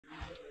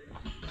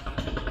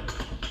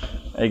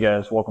Hey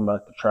guys, welcome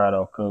back to Try It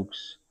Out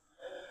Cokes.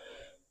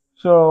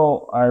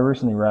 So I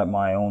recently wrapped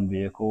my own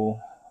vehicle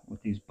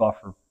with these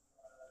buffer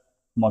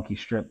monkey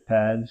strip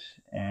pads,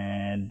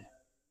 and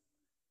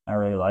I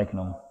really liking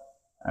them.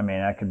 I mean,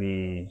 that could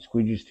be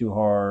squeegee's too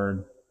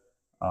hard,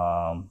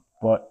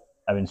 but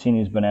I've been seeing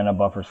these banana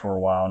buffers for a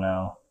while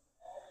now,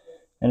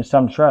 and it's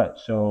time to try it.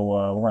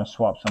 So we're gonna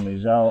swap some of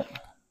these out.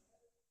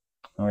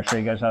 I'm gonna show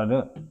you guys how to do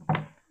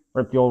it.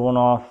 Rip the old one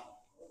off,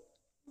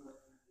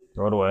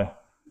 throw it away.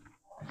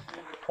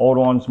 Old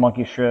one's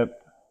monkey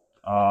strip.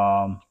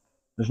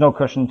 There's no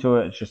cushion to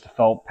it. It's just a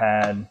felt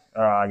pad.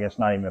 I guess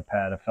not even a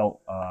pad. A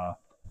felt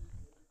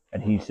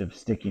adhesive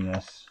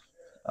stickiness.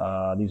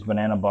 These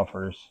banana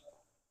buffers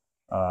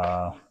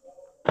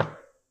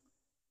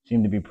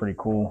seem to be pretty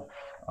cool.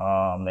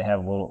 They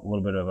have a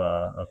little bit of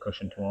a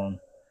cushion to them,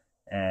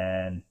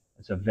 and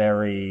it's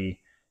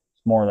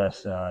more or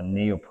less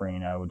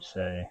neoprene, I would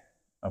say,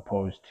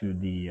 opposed to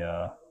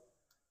the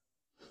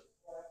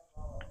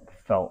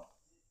felt.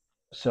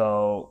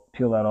 So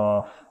peel that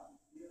off.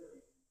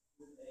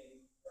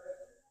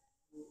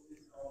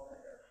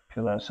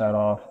 Peel that side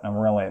off, and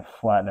we're gonna lay it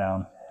flat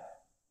down.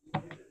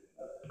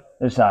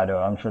 This is how I do it.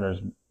 I'm sure there's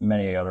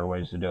many other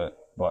ways to do it,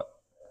 but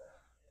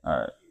all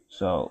right.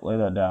 So lay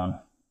that down.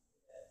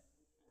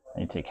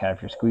 And you take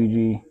half your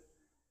squeegee,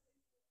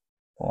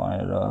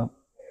 line it up,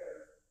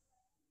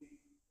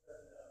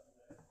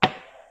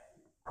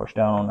 push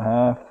down on the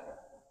half,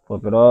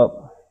 flip it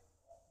up,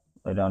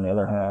 lay down the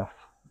other half,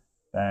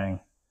 bang,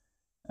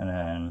 and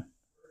then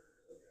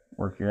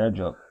work your edge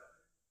up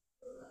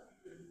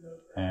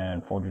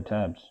and fold your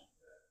tabs.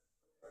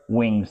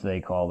 Wings,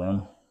 they call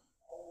them.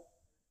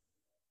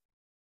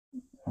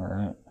 All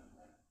right,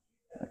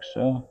 like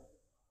so.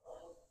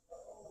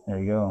 There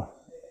you go.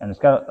 And it's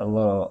got a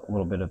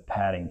little bit of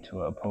padding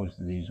to it, opposed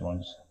to these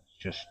ones.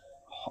 It's just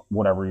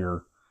whatever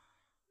your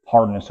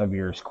hardness of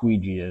your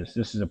squeegee is.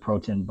 This is a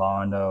Protein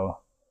Bondo.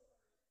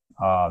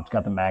 It's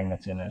got the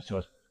magnets in it,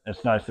 so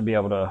it's nice to be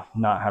able to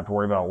not have to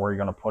worry about where you're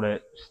going to put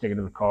it. Stick it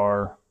to the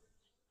car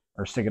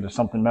or stick it to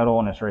something metal,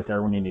 and it's right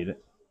there when you need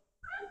it.